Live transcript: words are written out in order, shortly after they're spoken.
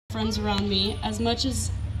friends around me as much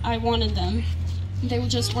as I wanted them. They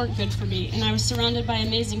just weren't good for me, and I was surrounded by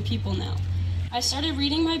amazing people now. I started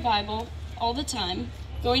reading my Bible all the time,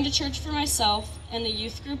 going to church for myself, and the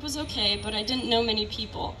youth group was okay, but I didn't know many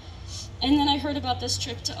people. And then I heard about this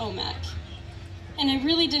trip to OMAC. And I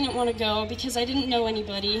really didn't want to go because I didn't know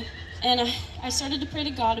anybody, and I started to pray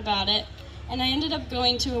to God about it, and I ended up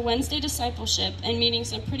going to a Wednesday discipleship and meeting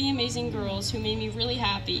some pretty amazing girls who made me really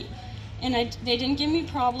happy. And they didn't give me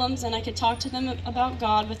problems, and I could talk to them about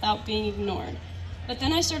God without being ignored. But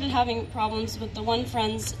then I started having problems with the one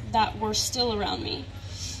friends that were still around me.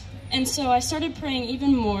 And so I started praying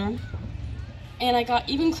even more, and I got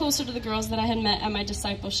even closer to the girls that I had met at my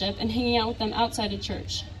discipleship and hanging out with them outside of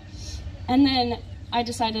church. And then I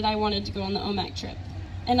decided I wanted to go on the OMAC trip.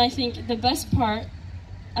 And I think the best part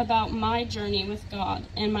about my journey with God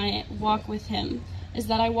and my walk with Him is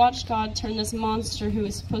that I watched God turn this monster who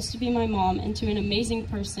was supposed to be my mom into an amazing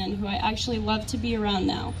person who I actually love to be around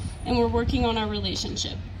now, and we're working on our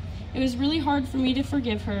relationship. It was really hard for me to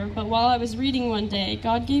forgive her, but while I was reading one day,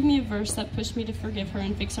 God gave me a verse that pushed me to forgive her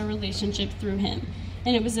and fix our relationship through Him.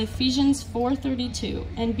 And it was Ephesians 4:32,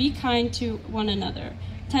 and be kind to one another,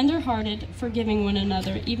 tender-hearted, forgiving one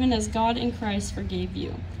another, even as God in Christ forgave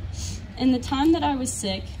you. In the time that I was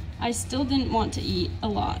sick, I still didn't want to eat a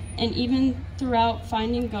lot, and even throughout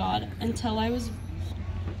finding God,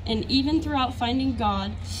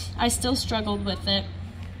 I still struggled with it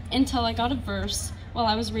until I got a verse while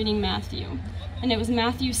I was reading Matthew, and it was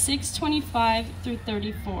Matthew 6:25 through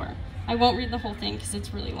 34. I won't read the whole thing because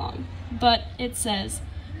it's really long, but it says,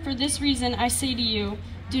 "For this reason I say to you,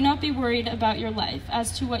 do not be worried about your life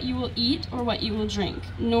as to what you will eat or what you will drink,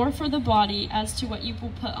 nor for the body as to what you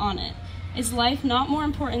will put on it. Is life not more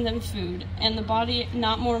important than food, and the body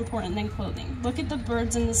not more important than clothing? Look at the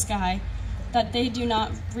birds in the sky, that they do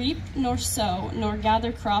not reap nor sow, nor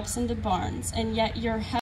gather crops into barns, and yet your